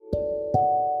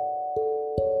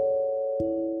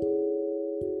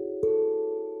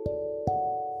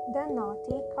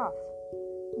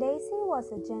Daisy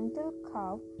was a gentle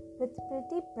cow with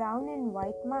pretty brown and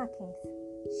white markings.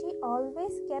 She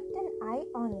always kept an eye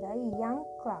on the young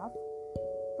calf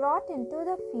brought into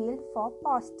the field for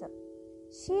pasture.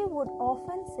 She would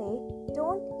often say,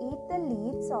 "Don't eat the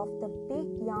leaves of the big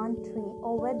yarn tree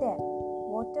over there,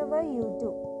 whatever you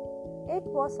do." It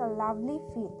was a lovely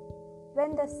field.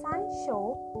 When the sun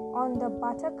shone on the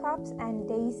buttercups and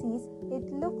daisies, it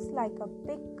looks like a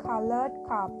big colored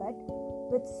carpet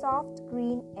with soft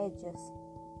green edges.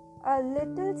 A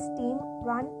little stream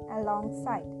ran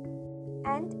alongside,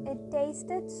 and it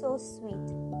tasted so sweet.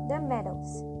 The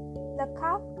meadows. The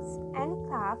cows and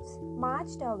calves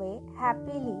marched away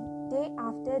happily day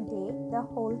after day the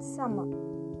whole summer.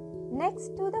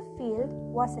 Next to the field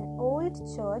was an old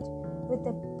church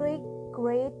with a big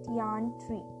great yarn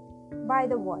tree by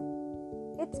the wall.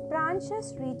 Its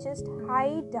branches reached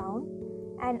high down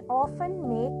and often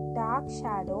made dark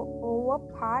shadow over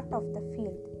part of the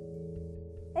field.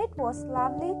 It was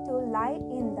lovely to lie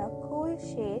in the cool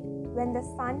shade when the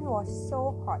sun was so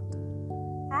hot,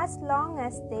 as long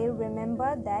as they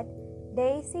remembered that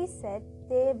Daisy said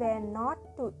they were not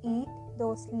to eat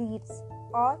those leaves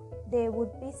or they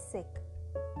would be sick.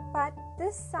 But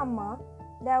this summer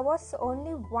there was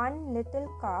only one little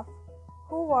calf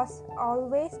who was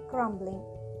always grumbling.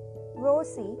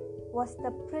 Rosie was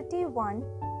the pretty one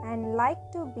and liked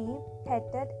to be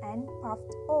petted and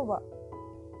puffed over.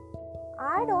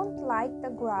 "I don't like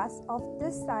the grass of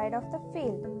this side of the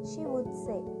field," she would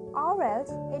say, "or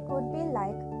else it would be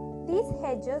like these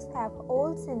hedges have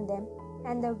holes in them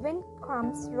and the wind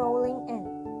comes rolling in."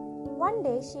 One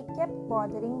day she kept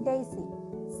bothering Daisy,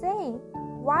 saying,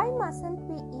 "Why mustn't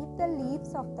we eat the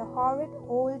leaves of the horrid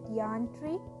old yarn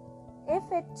tree?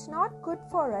 If it's not good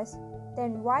for us,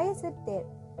 then why is it there?"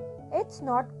 "It's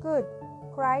not good,"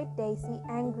 cried Daisy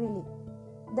angrily.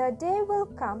 "The day will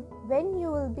come when you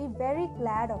will be very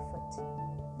glad of it.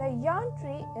 The yarn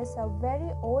tree is a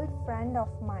very old friend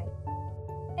of mine.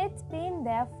 It's been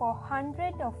there for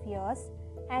hundreds of years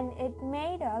and it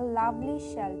made a lovely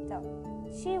shelter."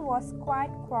 She was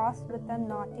quite cross with the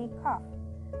naughty calf.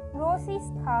 Rosie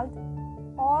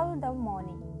scolded all the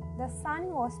morning. The sun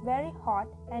was very hot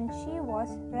and she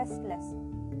was restless.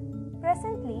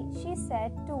 Presently she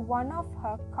said to one of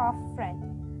her calf friends,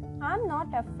 "I'm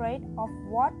not afraid of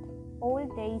what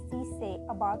old Daisy say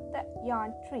about the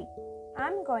yarn tree.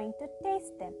 I'm going to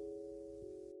taste them."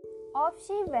 Off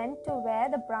she went to where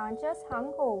the branches hung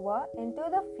over into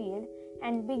the field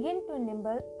and began to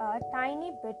nibble a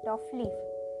tiny bit of leaf.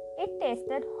 It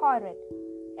tasted horrid.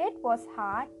 It was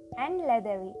hard and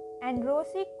leathery, and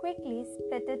Rosie quickly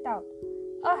spit it out.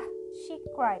 "Ugh," she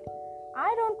cried, "I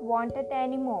don't want it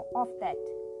any more of that."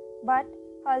 But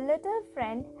her little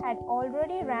friend had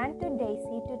already ran to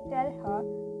Daisy to tell her,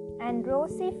 and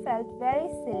Rosie felt very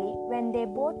silly when they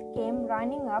both came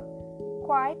running up,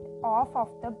 quite off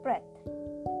of the breath.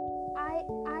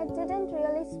 I didn't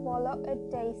really swallow it,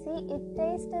 Daisy. It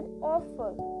tasted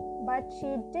awful." But she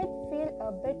did feel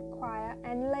a bit queer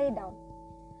and lay down.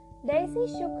 Daisy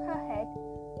shook her head.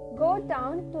 "Go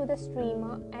down to the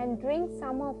streamer and drink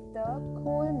some of the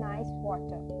cool, nice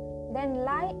water. Then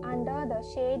lie under the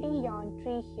shady yarn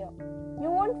tree here.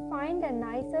 You won't find a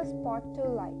nicer spot to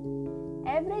lie.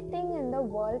 Everything in the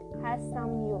world has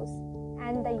some use,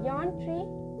 and the yarn tree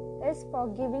is for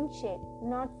giving shade,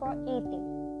 not for eating."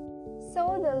 So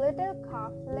the little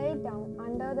calf lay down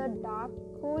under the dark,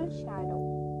 cool shadow.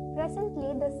 Presently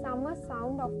the summer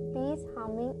sound of bees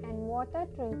humming and water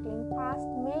trickling past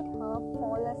made her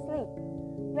fall asleep.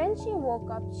 When she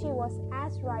woke up, she was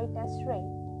as right as rain.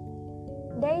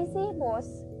 Daisy was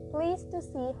pleased to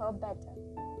see her better.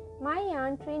 "My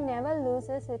yarn tree never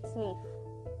loses its leaf,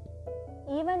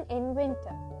 even in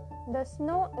winter. The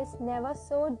snow is never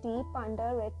so deep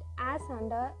under it as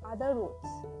under other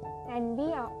roots, and we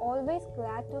are always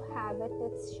glad to have it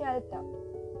its shelter,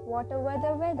 whatever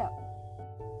the weather."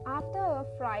 After a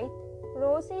fright,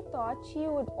 Rosie thought she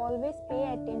would always pay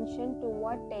attention to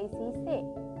what Daisy said.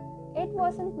 It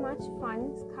wasn't much fun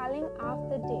sculling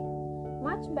after day.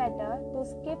 Much better to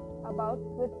skip about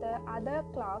with the other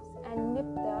calves and nip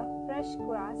the fresh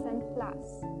grass and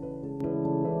flowers.